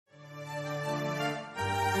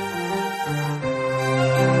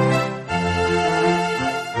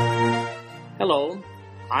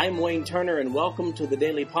I'm Wayne Turner, and welcome to the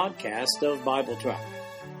daily podcast of Bible Track.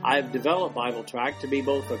 I've developed Bible Track to be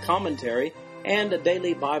both a commentary and a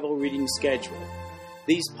daily Bible reading schedule.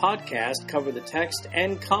 These podcasts cover the text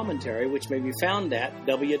and commentary, which may be found at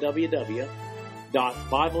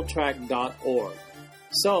www.bibletrack.org.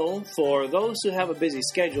 So, for those who have a busy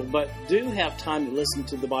schedule but do have time to listen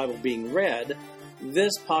to the Bible being read,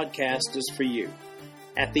 this podcast is for you.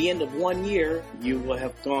 At the end of 1 year, you will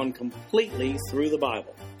have gone completely through the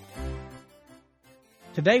Bible.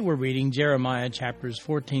 Today we're reading Jeremiah chapters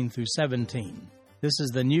 14 through 17. This is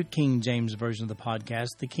the New King James Version of the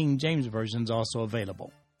podcast. The King James Version is also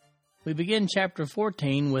available. We begin chapter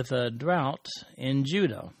 14 with a drought in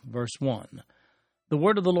Judah, verse 1. The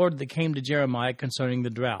word of the Lord that came to Jeremiah concerning the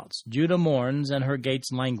droughts. Judah mourns, and her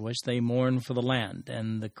gates languish. They mourn for the land,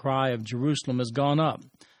 and the cry of Jerusalem is gone up.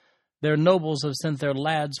 Their nobles have sent their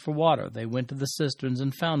lads for water. They went to the cisterns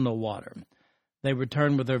and found no water. They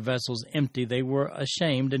returned with their vessels empty. They were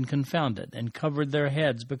ashamed and confounded, and covered their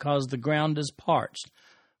heads, because the ground is parched.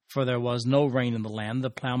 For there was no rain in the land. The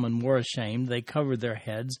plowmen were ashamed. They covered their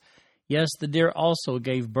heads. Yes, the deer also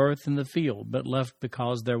gave birth in the field, but left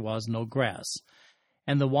because there was no grass.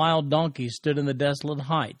 And the wild donkeys stood in the desolate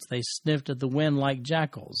heights. They sniffed at the wind like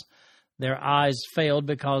jackals. Their eyes failed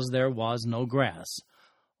because there was no grass.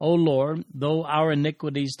 O Lord, though our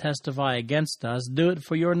iniquities testify against us, do it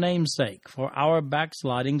for your name's sake, for our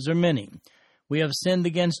backslidings are many. We have sinned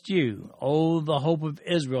against you, O the hope of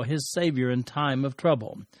Israel, his Savior in time of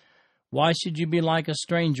trouble. Why should you be like a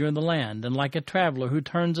stranger in the land, and like a traveler who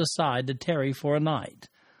turns aside to tarry for a night?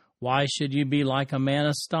 Why should you be like a man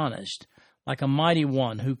astonished, like a mighty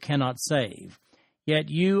one who cannot save? Yet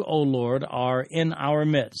you, O Lord, are in our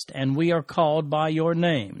midst, and we are called by your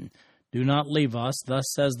name. Do not leave us, thus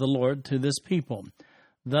says the Lord to this people.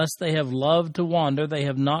 Thus they have loved to wander, they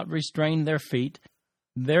have not restrained their feet.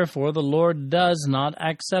 Therefore the Lord does not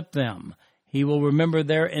accept them. He will remember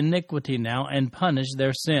their iniquity now and punish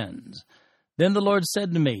their sins. Then the Lord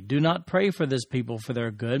said to me, do not pray for this people for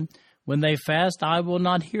their good. When they fast, I will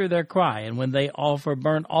not hear their cry, and when they offer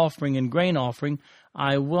burnt offering and grain offering,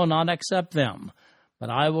 I will not accept them. But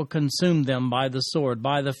I will consume them by the sword,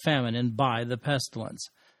 by the famine, and by the pestilence.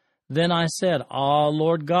 Then I said, Ah,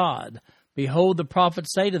 Lord God, behold, the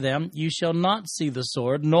prophets say to them, you shall not see the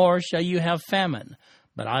sword, nor shall you have famine,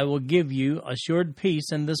 but I will give you assured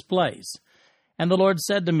peace in this place. And the Lord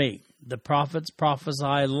said to me, the prophets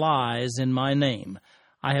prophesy lies in my name.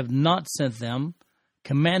 I have not sent them,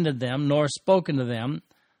 commanded them, nor spoken to them.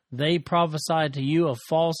 They prophesy to you a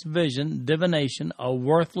false vision, divination, a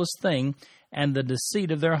worthless thing, and the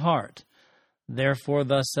deceit of their heart. Therefore,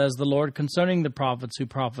 thus says the Lord concerning the prophets who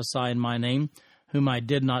prophesy in my name, whom I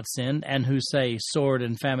did not send, and who say, sword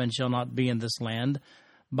and famine shall not be in this land.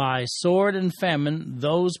 By sword and famine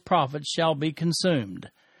those prophets shall be consumed.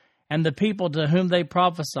 And the people to whom they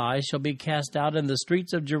prophesy shall be cast out in the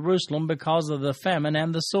streets of Jerusalem because of the famine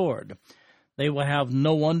and the sword. They will have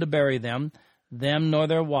no one to bury them nor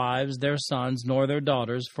their wives, their sons, nor their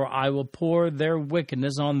daughters, for I will pour their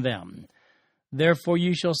wickedness on them. Therefore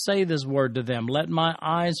you shall say this word to them, let my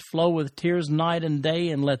eyes flow with tears night and day,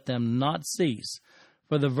 and let them not cease.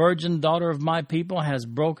 For the virgin daughter of my people has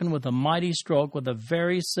broken with a mighty stroke, with a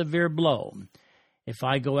very severe blow. If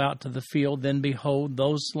I go out to the field, then behold,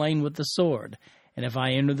 those slain with the sword. And if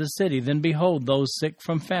I enter the city, then behold, those sick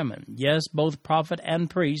from famine. Yes, both prophet and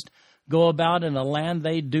priest go about in a land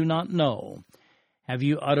they do not know. Have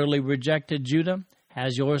you utterly rejected Judah?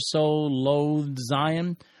 Has your soul loathed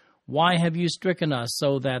Zion? Why have you stricken us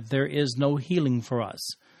so that there is no healing for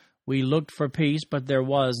us? We looked for peace, but there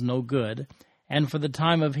was no good, and for the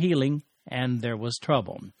time of healing, and there was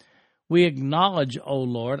trouble. We acknowledge, O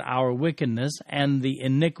Lord, our wickedness and the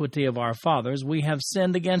iniquity of our fathers. We have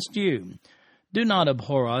sinned against you. Do not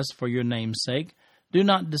abhor us for your name's sake. Do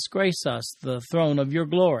not disgrace us, the throne of your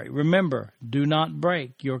glory. Remember, do not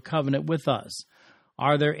break your covenant with us.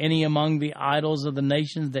 Are there any among the idols of the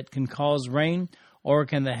nations that can cause rain, or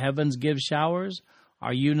can the heavens give showers?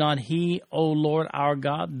 Are you not he, O Lord our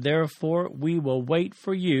God? Therefore we will wait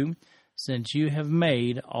for you, since you have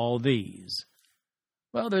made all these.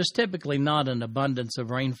 Well, there's typically not an abundance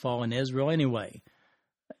of rainfall in Israel anyway.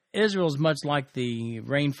 Israel is much like the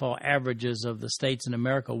rainfall averages of the states in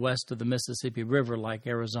America west of the Mississippi River, like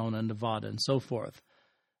Arizona, Nevada, and so forth.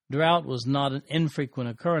 Drought was not an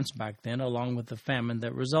infrequent occurrence back then, along with the famine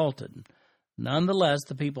that resulted. Nonetheless,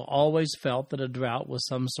 the people always felt that a drought was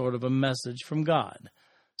some sort of a message from God.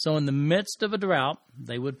 So in the midst of a drought,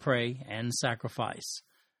 they would pray and sacrifice.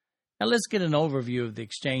 Now let's get an overview of the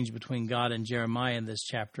exchange between God and Jeremiah in this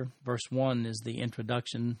chapter. Verse 1 is the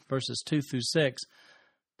introduction. Verses 2 through 6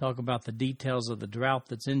 talk about the details of the drought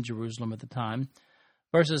that's in Jerusalem at the time.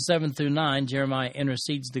 Verses 7 through 9, Jeremiah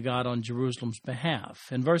intercedes to God on Jerusalem's behalf.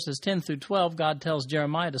 In verses 10 through 12, God tells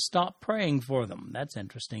Jeremiah to stop praying for them. That's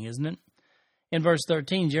interesting, isn't it? In verse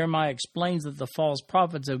 13, Jeremiah explains that the false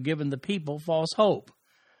prophets have given the people false hope.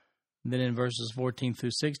 Then in verses 14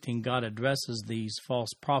 through 16, God addresses these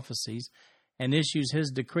false prophecies and issues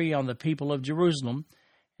his decree on the people of Jerusalem.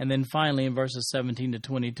 And then finally, in verses 17 to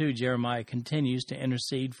 22, Jeremiah continues to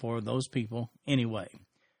intercede for those people anyway.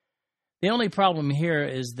 The only problem here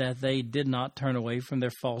is that they did not turn away from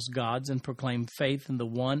their false gods and proclaim faith in the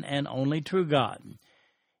one and only true God.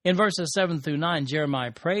 In verses 7 through 9,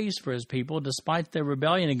 Jeremiah prays for his people despite their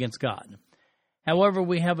rebellion against God. However,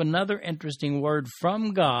 we have another interesting word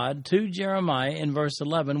from God to Jeremiah in verse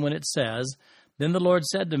 11 when it says, "Then the Lord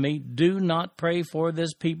said to me, do not pray for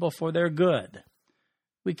this people for their good."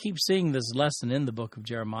 We keep seeing this lesson in the book of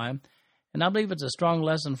Jeremiah, and I believe it's a strong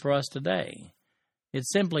lesson for us today. It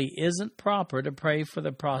simply isn't proper to pray for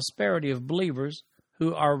the prosperity of believers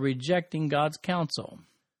who are rejecting God's counsel.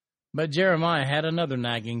 But Jeremiah had another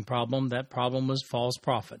nagging problem. That problem was false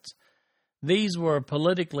prophets. These were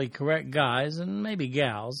politically correct guys, and maybe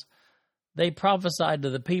gals. They prophesied to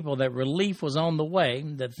the people that relief was on the way,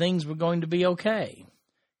 that things were going to be okay.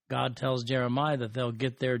 God tells Jeremiah that they'll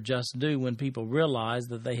get their just due when people realize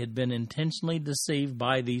that they had been intentionally deceived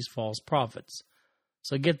by these false prophets.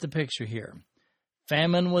 So get the picture here.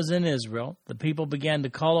 Famine was in Israel. The people began to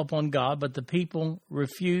call upon God, but the people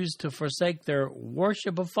refused to forsake their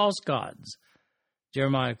worship of false gods.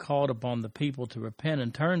 Jeremiah called upon the people to repent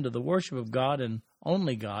and turn to the worship of God and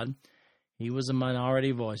only God. He was a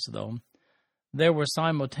minority voice, though. There were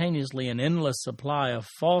simultaneously an endless supply of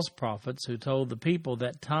false prophets who told the people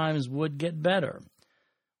that times would get better.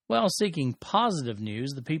 While seeking positive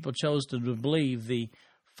news, the people chose to believe the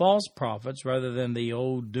false prophets rather than the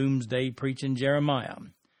old doomsday preaching Jeremiah.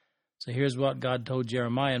 So here's what God told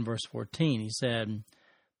Jeremiah in verse 14. He said,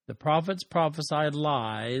 "The prophets prophesied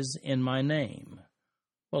lies in my name."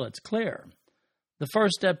 Well, it's clear. The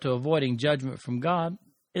first step to avoiding judgment from God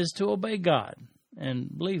is to obey God.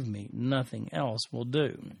 And believe me, nothing else will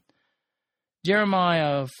do.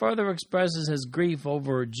 Jeremiah further expresses his grief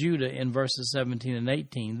over Judah in verses 17 and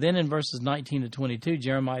 18. Then in verses 19 to 22,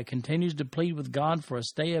 Jeremiah continues to plead with God for a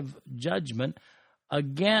stay of judgment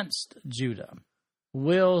against Judah.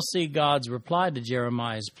 We'll see God's reply to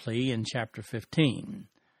Jeremiah's plea in chapter 15,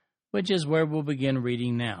 which is where we'll begin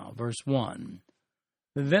reading now. Verse 1.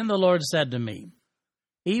 Then the Lord said to me,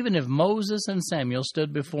 "Even if Moses and Samuel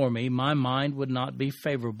stood before me, my mind would not be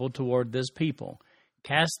favorable toward this people.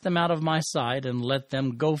 Cast them out of my sight and let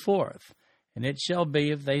them go forth. And it shall be,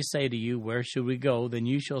 if they say to you, 'Where should we go?' then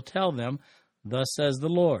you shall tell them, 'Thus says the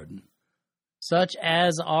Lord.' Such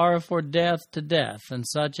as are for death to death, and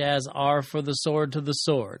such as are for the sword to the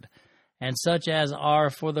sword, and such as are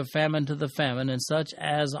for the famine to the famine, and such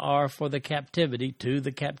as are for the captivity to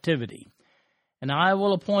the captivity. And I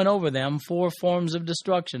will appoint over them 4 forms of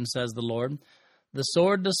destruction, says the Lord, the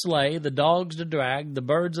sword to slay, the dogs to drag, the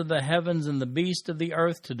birds of the heavens, and the beasts of the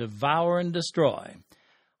earth to devour and destroy.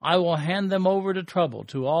 I will hand them over to trouble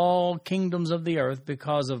to all kingdoms of the earth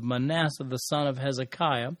because of Manasseh the son of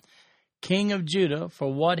Hezekiah, king of Judah,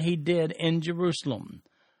 for what he did in Jerusalem.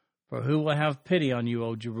 For who will have pity on you,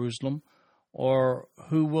 O Jerusalem? Or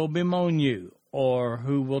who will bemoan you? Or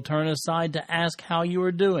who will turn aside to ask how you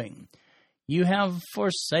are doing? You have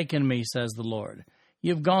forsaken me, says the Lord.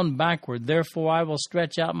 You have gone backward, therefore I will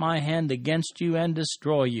stretch out my hand against you and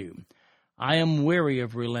destroy you. I am weary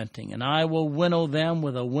of relenting, and I will winnow them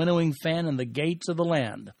with a winnowing fan in the gates of the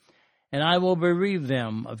land. And I will bereave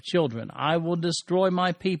them of children. I will destroy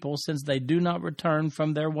my people, since they do not return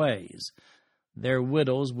from their ways. Their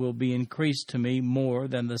widows will be increased to me more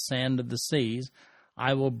than the sand of the seas.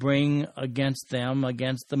 I will bring against them,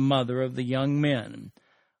 against the mother of the young men,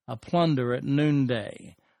 a plunder at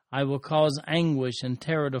noonday. I will cause anguish and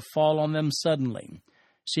terror to fall on them suddenly.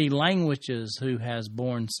 She languishes who has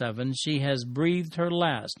borne 7. She has breathed her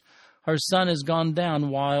last. Her sun is gone down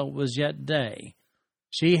while it was yet day.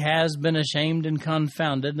 She has been ashamed and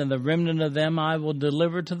confounded, and the remnant of them I will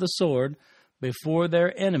deliver to the sword before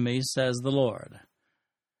their enemies, says the Lord.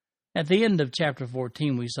 At the end of chapter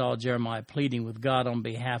 14, we saw Jeremiah pleading with God on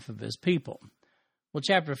behalf of his people. Well,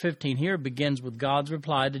 chapter 15 here begins with God's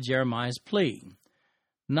reply to Jeremiah's plea.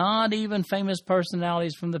 Not even famous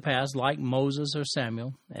personalities from the past like Moses or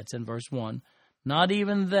Samuel, that's in verse 1, not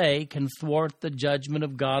even they can thwart the judgment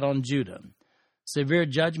of God on Judah. Severe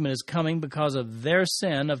judgment is coming because of their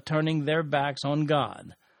sin of turning their backs on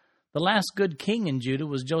God. The last good king in Judah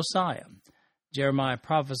was Josiah. Jeremiah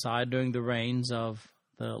prophesied during the reigns of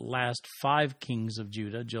the last 5 kings of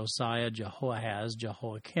Judah, Josiah, Jehoahaz,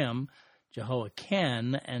 Jehoiakim,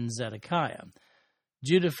 Jehoiachin, and Zedekiah.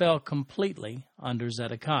 Judah fell completely under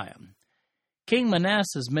Zedekiah. King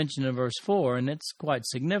Manasseh is mentioned in verse 4, and it's quite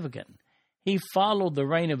significant. He followed the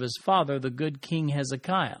reign of his father, the good King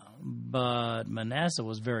Hezekiah, but Manasseh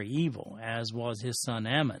was very evil, as was his son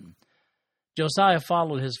Ammon. Josiah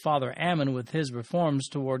followed his father Ammon with his reforms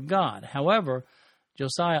toward God. However,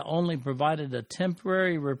 Josiah only provided a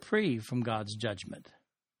temporary reprieve from God's judgment.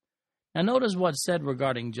 Now notice what's said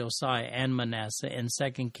regarding Josiah and Manasseh in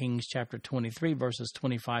 2 Kings chapter 23, verses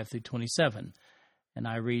 25 through 27. And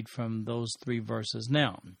I read from those 3 verses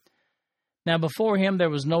now. Now before him there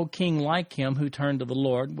was no king like him who turned to the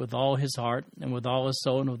Lord with all his heart and with all his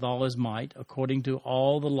soul and with all his might, according to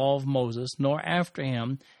all the law of Moses, nor after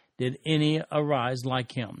him did any arise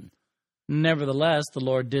like him. Nevertheless, the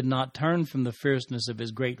Lord did not turn from the fierceness of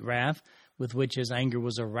his great wrath, with which his anger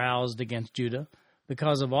was aroused against Judah,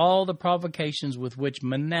 because of all the provocations with which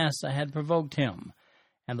Manasseh had provoked him.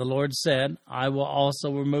 And the Lord said, I will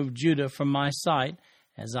also remove Judah from my sight,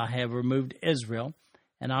 as I have removed Israel,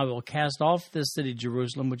 and I will cast off this city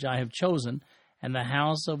Jerusalem which I have chosen, and the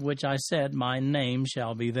house of which I said, my name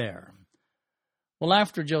shall be there. Well,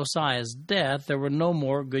 after Josiah's death, there were no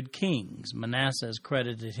more good kings. Manasseh is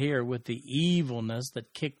credited here with the evilness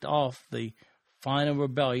that kicked off the final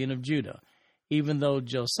rebellion of Judah, even though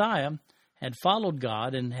Josiah had followed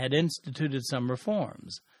God and had instituted some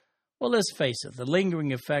reforms. Well, let's face it, the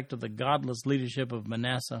lingering effect of the godless leadership of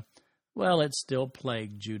Manasseh, well, it still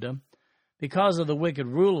plagued Judah. Because of the wicked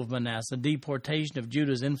rule of Manasseh, deportation of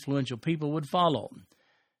Judah's influential people would follow.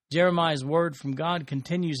 Jeremiah's word from God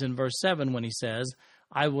continues in verse 7 when he says,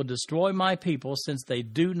 I will destroy my people since they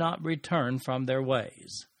do not return from their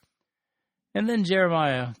ways. And then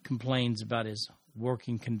Jeremiah complains about his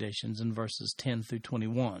working conditions in verses 10 through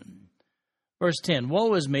 21. Verse 10,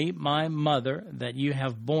 Woe is me, my mother, that you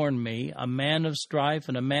have borne me, a man of strife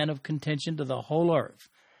and a man of contention to the whole earth.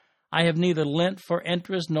 I have neither lent for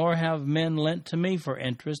interest, nor have men lent to me for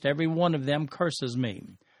interest. Every one of them curses me.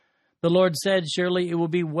 The Lord said, Surely it will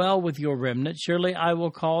be well with your remnant. Surely I will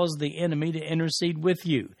cause the enemy to intercede with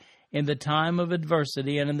you in the time of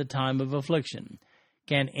adversity and in the time of affliction.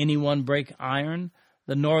 Can anyone break iron?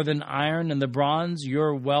 The northern iron and the bronze,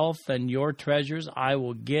 your wealth and your treasures, I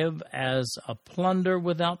will give as a plunder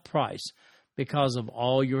without price because of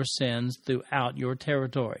all your sins throughout your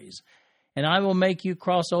territories. And I will make you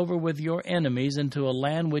cross over with your enemies into a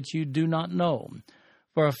land which you do not know.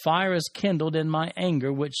 For a fire is kindled in my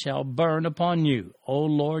anger, which shall burn upon you. O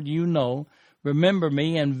Lord, you know. Remember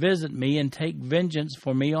me and visit me and take vengeance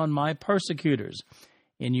for me on my persecutors.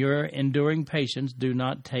 In your enduring patience, do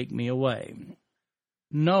not take me away.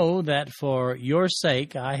 Know that for your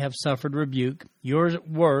sake I have suffered rebuke. Your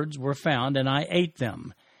words were found, and I ate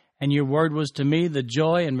them. And your word was to me the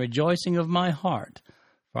joy and rejoicing of my heart.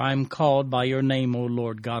 For I am called by your name, O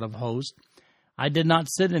Lord God of hosts. I did not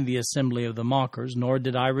sit in the assembly of the mockers, nor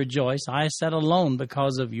did I rejoice. I sat alone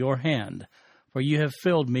because of your hand, for you have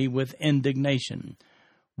filled me with indignation.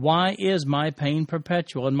 Why is my pain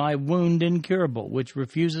perpetual and my wound incurable, which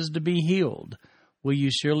refuses to be healed? Will you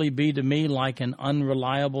surely be to me like an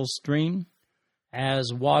unreliable stream,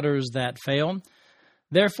 as waters that fail?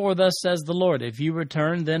 Therefore thus says the Lord, if you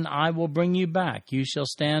return, then I will bring you back. You shall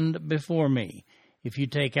stand before me. If you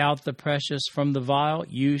take out the precious from the vial,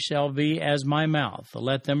 you shall be as my mouth.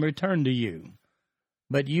 Let them return to you.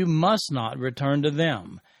 But you must not return to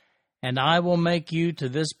them. And I will make you to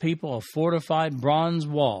this people a fortified bronze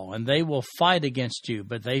wall, and they will fight against you,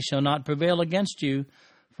 but they shall not prevail against you.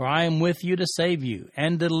 For I am with you to save you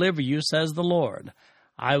and deliver you, says the Lord.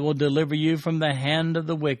 I will deliver you from the hand of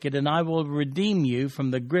the wicked, and I will redeem you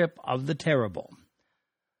from the grip of the terrible.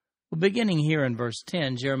 Well, beginning here in verse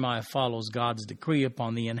 10, Jeremiah follows God's decree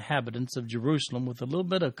upon the inhabitants of Jerusalem with a little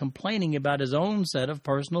bit of complaining about his own set of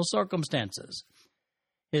personal circumstances.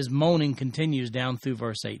 His moaning continues down through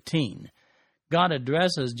verse 18. God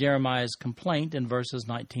addresses Jeremiah's complaint in verses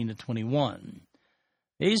 19 to 21.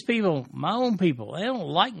 These people, my own people, they don't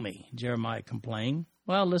like me, Jeremiah complained.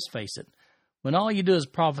 Well, let's face it. When all you do is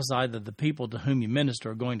prophesy that the people to whom you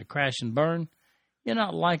minister are going to crash and burn, you're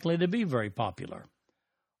not likely to be very popular.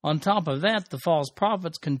 On top of that, the false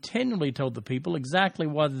prophets continually told the people exactly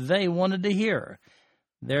what they wanted to hear.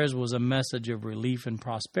 Theirs was a message of relief and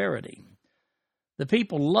prosperity. The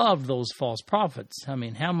people loved those false prophets. I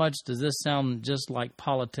mean, how much does this sound just like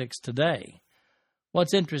politics today?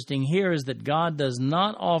 What's interesting here is that God does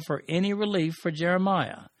not offer any relief for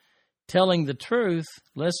Jeremiah. Telling the truth,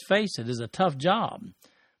 let's face it, is a tough job.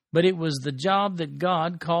 But it was the job that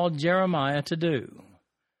God called Jeremiah to do.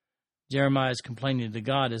 Jeremiah's complaining to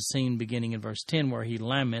God is seen beginning in verse 10, where he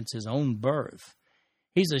laments his own birth.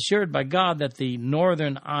 He's assured by God that the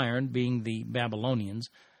northern iron, being the Babylonians,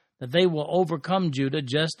 that they will overcome Judah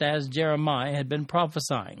just as Jeremiah had been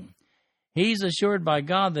prophesying. He's assured by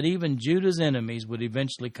God that even Judah's enemies would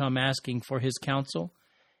eventually come asking for his counsel.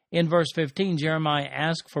 In verse 15, Jeremiah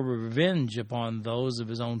asked for revenge upon those of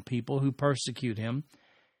his own people who persecute him.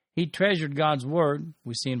 He treasured God's word,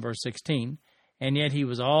 we see in verse 16, and yet he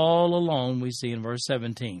was all alone, we see in verse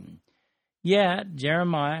 17. Yet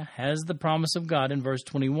Jeremiah has the promise of God in verse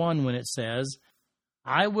 21 when it says,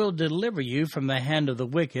 I will deliver you from the hand of the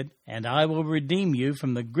wicked, and I will redeem you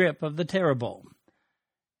from the grip of the terrible.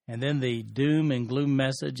 And then the doom and gloom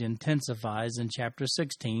message intensifies in chapter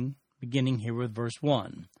 16, beginning here with verse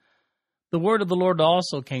 1. The word of the Lord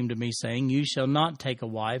also came to me, saying, You shall not take a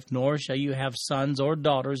wife, nor shall you have sons or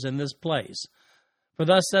daughters in this place. For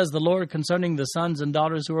thus says the Lord concerning the sons and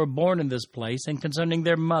daughters who are born in this place, and concerning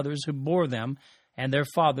their mothers who bore them, and their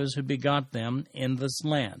fathers who begot them in this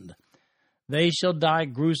land. They shall die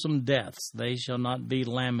gruesome deaths. They shall not be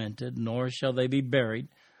lamented, nor shall they be buried,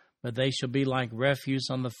 but they shall be like refuse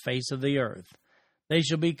on the face of the earth. They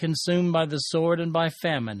shall be consumed by the sword and by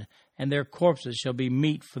famine, and their corpses shall be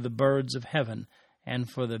meat for the birds of heaven and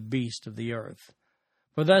for the beasts of the earth.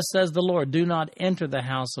 For thus says the Lord, Do not enter the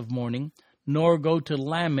house of mourning, nor go to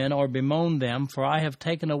lament or bemoan them, for I have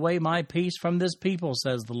taken away my peace from this people,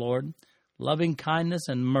 says the Lord, loving kindness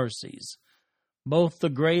and mercies. Both the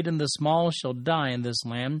great and the small shall die in this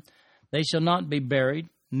land. They shall not be buried,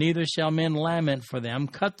 neither shall men lament for them,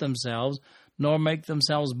 cut themselves, nor make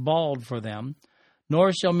themselves bald for them.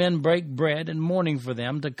 Nor shall men break bread in mourning for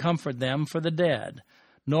them, to comfort them for the dead.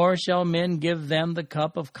 Nor shall men give them the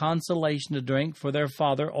cup of consolation to drink for their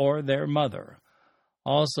father or their mother.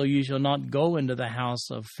 Also you shall not go into the house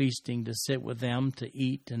of feasting to sit with them, to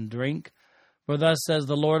eat and drink. For thus says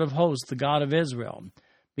the Lord of hosts, the God of Israel,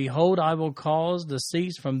 Behold, I will cause to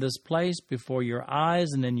cease from this place before your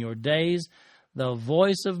eyes and in your days the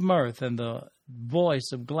voice of mirth and the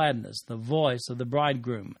voice of gladness, the voice of the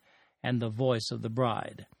bridegroom, and the voice of the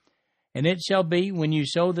bride. And it shall be, when you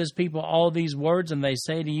show this people all these words, and they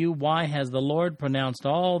say to you, Why has the Lord pronounced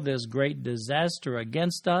all this great disaster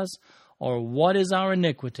against us? Or what is our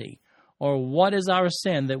iniquity? Or what is our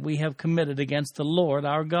sin that we have committed against the Lord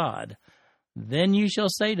our God? Then you shall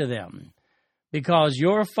say to them, Because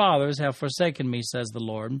your fathers have forsaken me, says the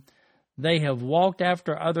Lord. They have walked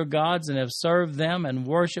after other gods, and have served them, and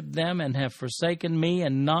worshipped them, and have forsaken me,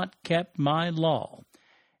 and not kept my law.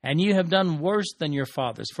 And you have done worse than your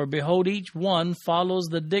fathers, for behold, each one follows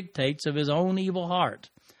the dictates of his own evil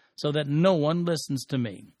heart, so that no one listens to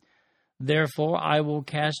me. Therefore I will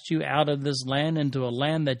cast you out of this land into a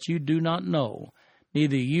land that you do not know,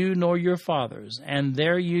 neither you nor your fathers, and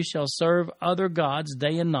there you shall serve other gods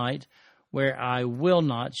day and night, where I will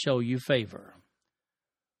not show you favor.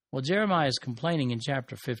 Well, Jeremiah is complaining in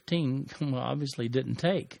chapter 15, obviously didn't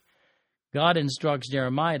take. God instructs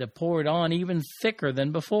Jeremiah to pour it on even thicker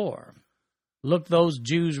than before. Look those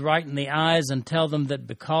Jews right in the eyes and tell them that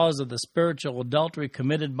because of the spiritual adultery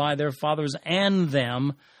committed by their fathers and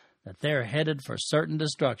them, that they're headed for certain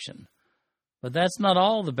destruction. But that's not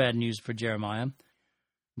all the bad news for Jeremiah.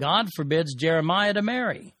 God forbids Jeremiah to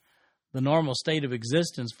marry. The normal state of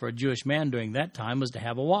existence for a Jewish man during that time was to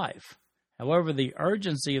have a wife. However, the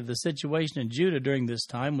urgency of the situation in Judah during this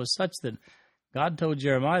time was such that God told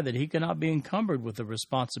Jeremiah that he could not be encumbered with the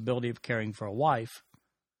responsibility of caring for a wife.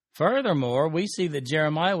 Furthermore, we see that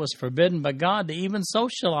Jeremiah was forbidden by God to even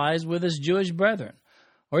socialize with his Jewish brethren,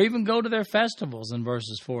 or even go to their festivals in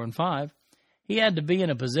verses 4 and 5. He had to be in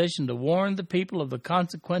a position to warn the people of the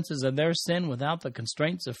consequences of their sin without the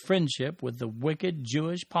constraints of friendship with the wicked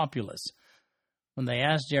Jewish populace. When they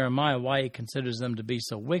asked Jeremiah why he considers them to be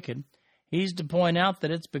so wicked, he's to point out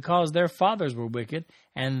that it's because their fathers were wicked,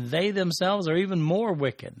 and they themselves are even more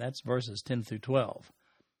wicked. That's verses 10 through 12.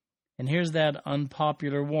 And here's that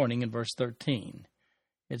unpopular warning in verse 13.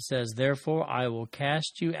 It says, Therefore I will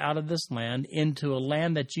cast you out of this land into a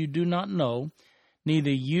land that you do not know, neither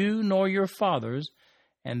you nor your fathers,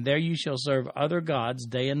 and there you shall serve other gods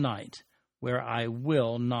day and night, where I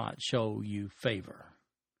will not show you favor.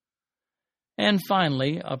 And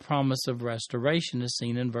finally, a promise of restoration is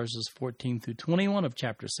seen in verses 14 through 21 of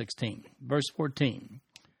chapter 16. Verse 14,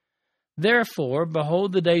 Therefore,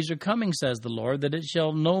 behold, the days are coming, says the Lord, that it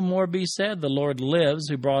shall no more be said, The Lord lives,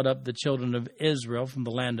 who brought up the children of Israel from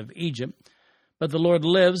the land of Egypt. But the Lord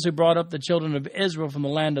lives, who brought up the children of Israel from the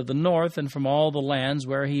land of the north, and from all the lands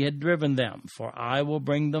where he had driven them. For I will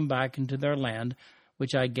bring them back into their land,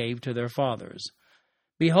 which I gave to their fathers.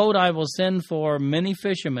 Behold, I will send for many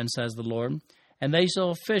fishermen, says the Lord, and they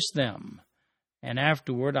shall fish them. And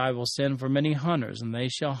afterward I will send for many hunters, and they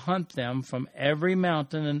shall hunt them from every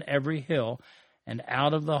mountain and every hill, and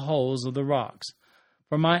out of the holes of the rocks.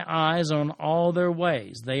 For my eyes are on all their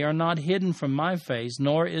ways. They are not hidden from my face,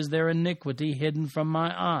 nor is their iniquity hidden from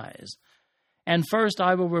my eyes. And first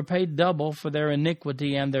I will repay double for their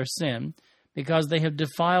iniquity and their sin, because they have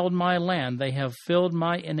defiled my land. They have filled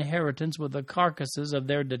my inheritance with the carcasses of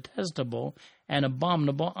their detestable and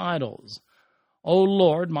abominable idols. O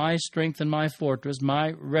Lord, my strength and my fortress,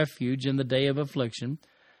 my refuge in the day of affliction,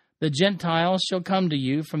 the Gentiles shall come to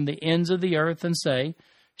you from the ends of the earth and say,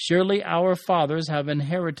 Surely our fathers have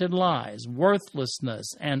inherited lies, worthlessness,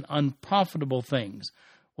 and unprofitable things.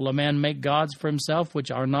 Will a man make gods for himself which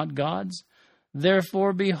are not gods?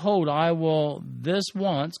 Therefore, behold, I will this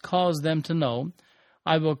once cause them to know.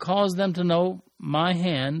 I will cause them to know my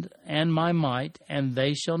hand and my might, and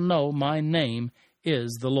they shall know my name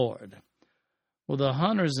is the Lord. Well, the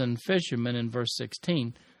hunters and fishermen in verse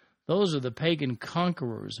 16, those are the pagan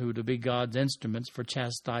conquerors who are to be God's instruments for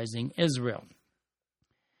chastising Israel.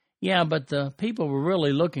 Yeah, but the people were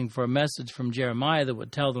really looking for a message from Jeremiah that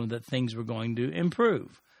would tell them that things were going to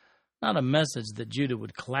improve. Not a message that Judah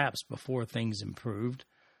would collapse before things improved.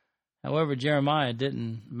 However, Jeremiah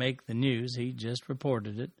didn't make the news. He just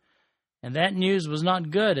reported it. And that news was not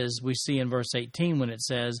good, as we see in verse 18 when it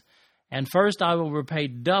says, And first I will repay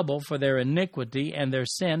double for their iniquity and their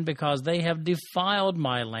sin, because they have defiled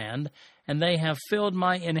my land, and they have filled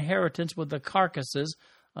my inheritance with the carcasses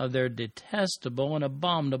of their detestable and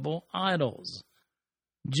abominable idols.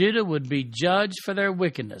 Judah would be judged for their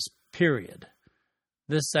wickedness, period.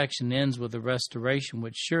 This section ends with a restoration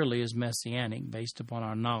which surely is messianic, based upon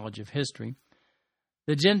our knowledge of history.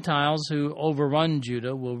 The Gentiles who overrun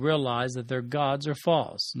Judah will realize that their gods are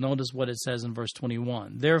false. Notice what it says in verse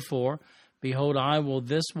 21. Therefore, behold, I will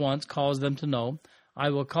this once cause them to know. I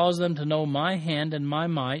will cause them to know my hand and my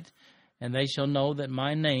might, and they shall know that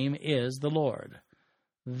my name is the Lord.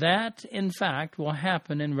 That, in fact, will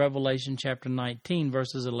happen in Revelation chapter 19,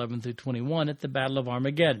 verses 11 through 21 at the Battle of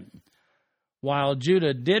Armageddon. While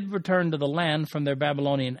Judah did return to the land from their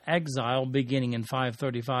Babylonian exile beginning in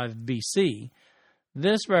 535 BC,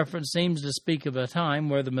 this reference seems to speak of a time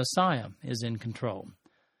where the Messiah is in control.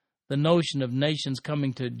 The notion of nations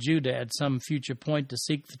coming to Judah at some future point to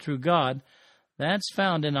seek the true God, that's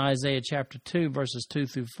found in Isaiah chapter 2, verses 2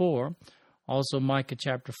 through 4, also Micah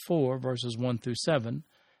chapter 4, verses 1 through 7,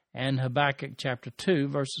 and Habakkuk chapter 2,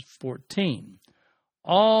 verses 14.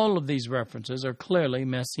 All of these references are clearly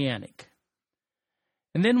messianic.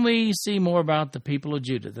 And then we see more about the people of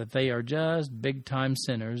Judah, that they are just big-time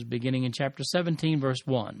sinners, beginning in chapter 17, verse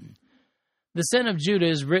 1. The sin of Judah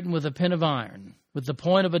is written with a pen of iron. With the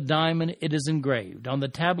point of a diamond it is engraved, on the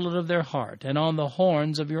tablet of their heart, and on the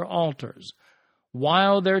horns of your altars.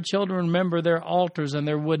 While their children remember their altars and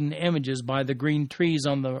their wooden images by the green trees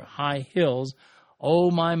on the high hills,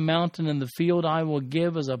 O my mountain and the field, I will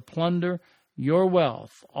give as a plunder your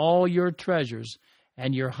wealth, all your treasures,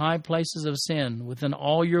 and your high places of sin within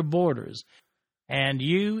all your borders. And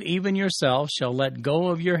you, even yourself, shall let go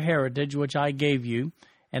of your heritage which I gave you,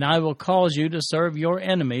 and I will cause you to serve your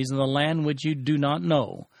enemies in the land which you do not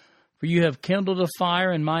know. For you have kindled a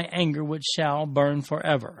fire in my anger which shall burn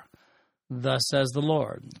forever. Thus says the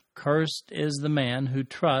Lord, Cursed is the man who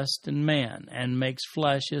trusts in man, and makes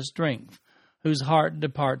flesh his strength, whose heart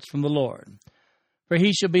departs from the Lord. For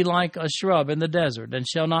he shall be like a shrub in the desert, and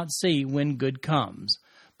shall not see when good comes,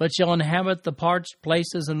 but shall inhabit the parched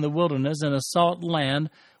places in the wilderness, in a salt land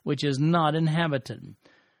which is not inhabited.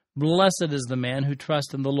 Blessed is the man who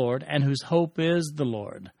trusts in the Lord, and whose hope is the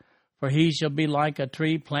Lord. For he shall be like a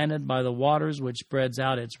tree planted by the waters, which spreads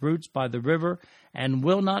out its roots by the river, and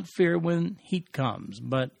will not fear when heat comes,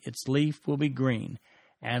 but its leaf will be green,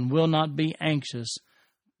 and will not be anxious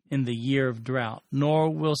in the year of drought, nor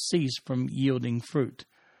will cease from yielding fruit.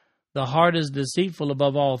 The heart is deceitful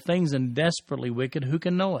above all things, and desperately wicked. Who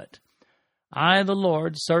can know it? I, the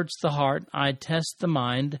Lord, search the heart, I test the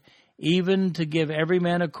mind, even to give every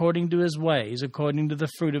man according to his ways, according to the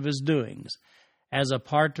fruit of his doings. As a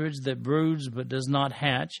partridge that broods but does not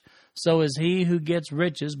hatch, so is he who gets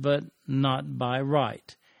riches, but not by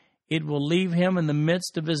right. It will leave him in the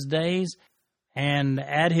midst of his days, and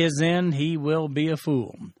at his end he will be a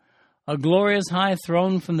fool. A glorious high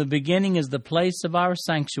throne from the beginning is the place of our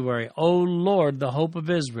sanctuary. O Lord, the hope of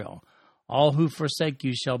Israel. All who forsake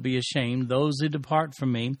you shall be ashamed. Those who depart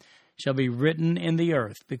from me shall be written in the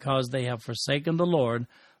earth, because they have forsaken the Lord,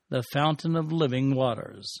 the fountain of living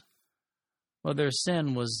waters. Well, their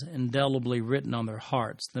sin was indelibly written on their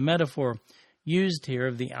hearts. The metaphor used here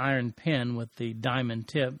of the iron pen with the diamond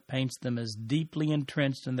tip paints them as deeply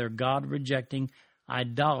entrenched in their God-rejecting,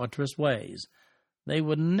 idolatrous ways. They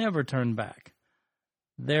would never turn back.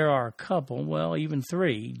 There are a couple, well, even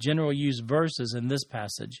three, general use verses in this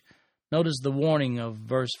passage. Notice the warning of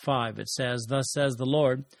verse 5. It says, "Thus says the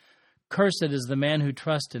Lord, Cursed is the man who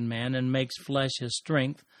trusts in man and makes flesh his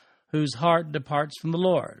strength, whose heart departs from the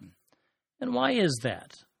Lord." And why is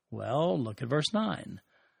that? Well, look at verse 9.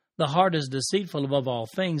 "The heart is deceitful above all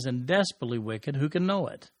things and desperately wicked. Who can know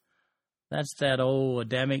it?" That's that old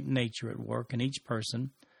Adamic nature at work in each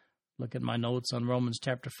person. Look at my notes on Romans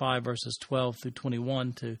chapter 5, verses 12 through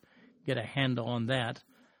 21 to get a handle on that.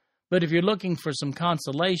 But if you're looking for some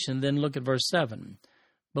consolation, then look at verse 7.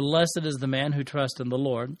 "Blessed is the man who trusts in the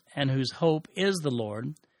Lord and whose hope is the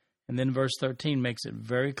Lord." And then verse 13 makes it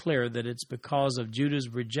very clear that it's because of Judah's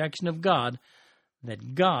rejection of God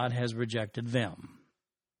that God has rejected them.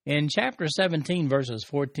 In chapter 17, verses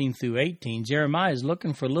 14 through 18, Jeremiah is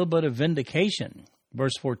looking for a little bit of vindication.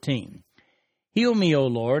 Verse 14, "Heal me, O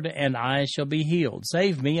Lord, and I shall be healed.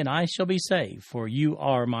 Save me, and I shall be saved, for you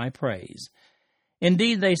are my praise.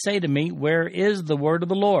 Indeed, they say to me, Where is the word of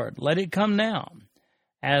the Lord? Let it come now.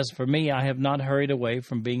 As for me, I have not hurried away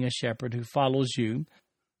from being a shepherd who follows you,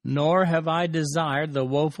 nor have I desired the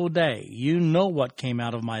woeful day. You know what came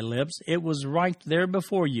out of my lips. It was right there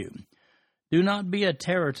before you. Do not be a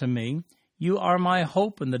terror to me. You are my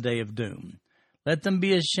hope in the day of doom. Let them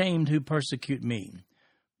be ashamed who persecute me.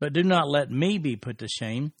 But do not let me be put to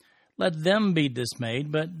shame. Let them be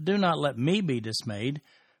dismayed, but do not let me be dismayed.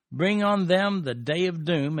 Bring on them the day of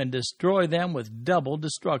doom and destroy them with double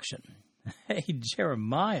destruction." Hey,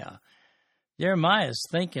 Jeremiah. Jeremiah is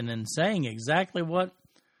thinking and saying exactly what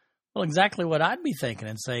I'd be thinking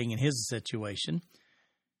and saying in his situation.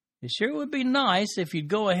 It sure would be nice if you'd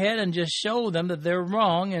go ahead and just show them that they're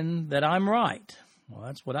wrong and that I'm right. Well,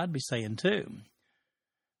 that's what I'd be saying too.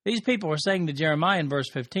 These people are saying to Jeremiah in verse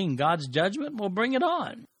 15, God's judgment will bring it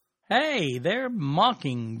on. Hey, they're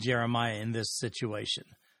mocking Jeremiah in this situation.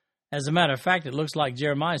 As a matter of fact, it looks like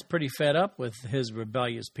Jeremiah is pretty fed up with his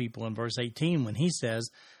rebellious people in verse 18 when he says,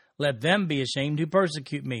 "Let them be ashamed who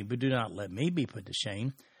persecute me, but do not let me be put to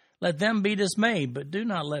shame. Let them be dismayed, but do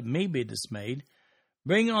not let me be dismayed.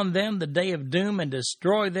 Bring on them the day of doom and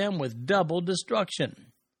destroy them with double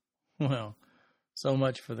destruction." Well, so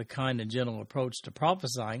much for the kind and gentle approach to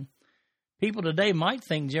prophesying. People today might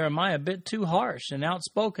think Jeremiah a bit too harsh and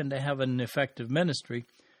outspoken to have an effective ministry.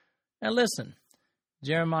 Now listen,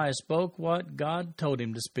 Jeremiah spoke what God told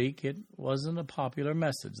him to speak. It wasn't a popular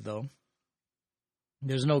message, though.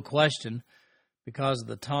 There's no question, because of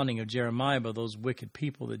the taunting of Jeremiah by those wicked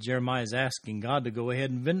people, that Jeremiah is asking God to go ahead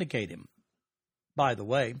and vindicate him. By the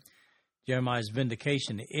way, Jeremiah's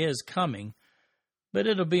vindication is coming, but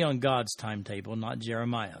it'll be on God's timetable, not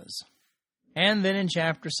Jeremiah's. And then in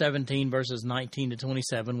chapter 17, verses 19 to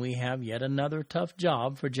 27, we have yet another tough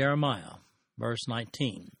job for Jeremiah. Verse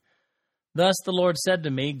 19, "Thus the Lord said to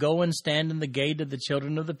me, Go and stand in the gate of the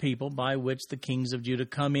children of the people, by which the kings of Judah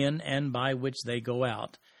come in, and by which they go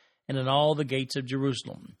out, and in all the gates of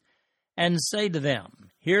Jerusalem. And say to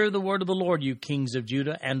them, Hear the word of the Lord, you kings of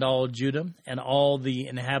Judah, and all the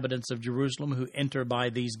inhabitants of Jerusalem who enter by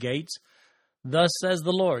these gates. Thus says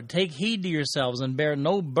the Lord, Take heed to yourselves, and bear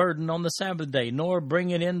no burden on the Sabbath day, nor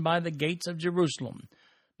bring it in by the gates of Jerusalem,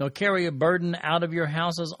 nor carry a burden out of your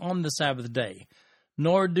houses on the Sabbath day,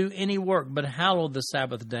 nor do any work, but hallow the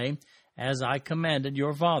Sabbath day, as I commanded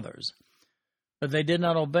your fathers. But they did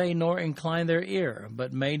not obey, nor incline their ear,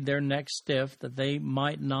 but made their necks stiff, that they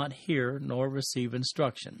might not hear, nor receive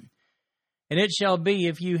instruction. And it shall be,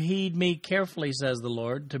 if you heed me carefully, says the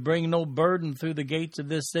Lord, to bring no burden through the gates of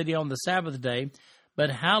this city on the Sabbath day, but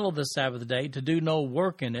hallow the Sabbath day, to do no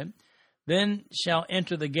work in it, then shall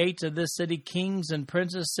enter the gates of this city kings and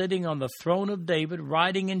princes sitting on the throne of David,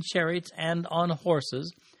 riding in chariots and on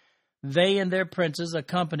horses, they and their princes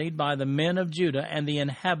accompanied by the men of Judah and the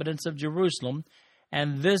inhabitants of Jerusalem,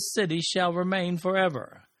 and this city shall remain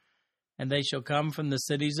forever. And they shall come from the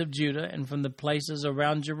cities of Judah and from the places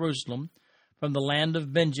around Jerusalem, from the land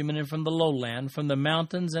of Benjamin and from the lowland, from the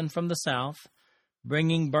mountains and from the south,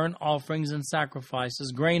 bringing burnt offerings and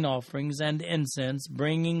sacrifices, grain offerings and incense,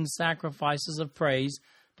 bringing sacrifices of praise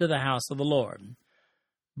to the house of the Lord.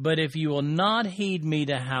 But if you will not heed me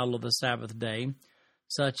to hallow the Sabbath day,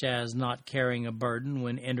 such as not carrying a burden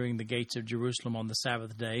when entering the gates of Jerusalem on the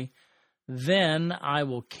Sabbath day, then I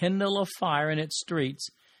will kindle a fire in its streets,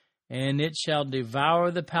 and it shall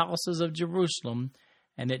devour the palaces of Jerusalem,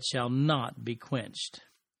 and it shall not be quenched."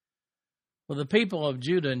 Well, the people of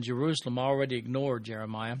Judah and Jerusalem already ignored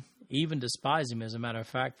Jeremiah. even despise him, as a matter of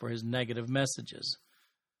fact, for his negative messages.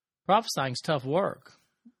 Prophesying's tough work.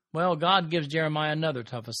 Well, God gives Jeremiah another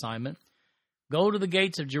tough assignment. Go to the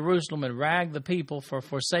gates of Jerusalem and rag the people for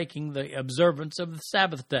forsaking the observance of the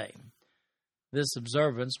Sabbath day. This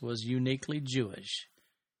observance was uniquely Jewish.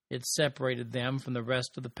 It separated them from the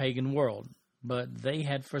rest of the pagan world, but they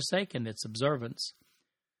had forsaken its observance.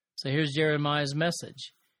 So here's Jeremiah's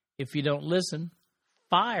message. If you don't listen,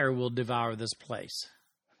 fire will devour this place.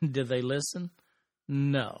 Did they listen?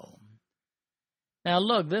 No. Now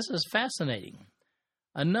look, this is fascinating.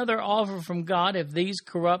 Another offer from God if these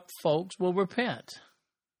corrupt folks will repent.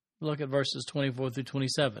 Look at verses 24 through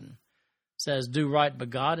 27. It says, do right by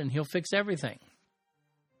God and he'll fix everything.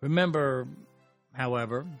 Remember,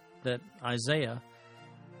 however, that Isaiah,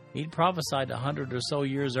 he'd prophesied 100 or so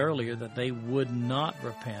years earlier that they would not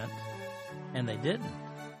repent, and they didn't.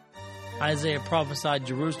 Isaiah prophesied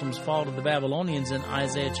Jerusalem's fall to the Babylonians in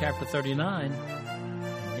Isaiah chapter 39,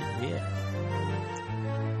 and it did.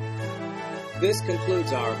 This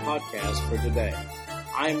concludes our podcast for today.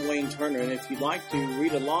 I'm Wayne Turner, and if you'd like to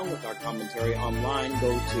read along with our commentary online,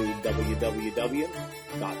 go to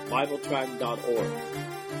www.bibletrack.org.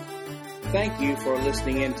 Thank you for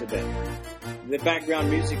listening in today. The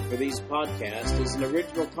background music for these podcasts is an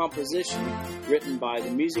original composition written by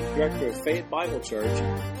the music director of Fayette Bible Church,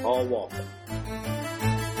 Paul Walker.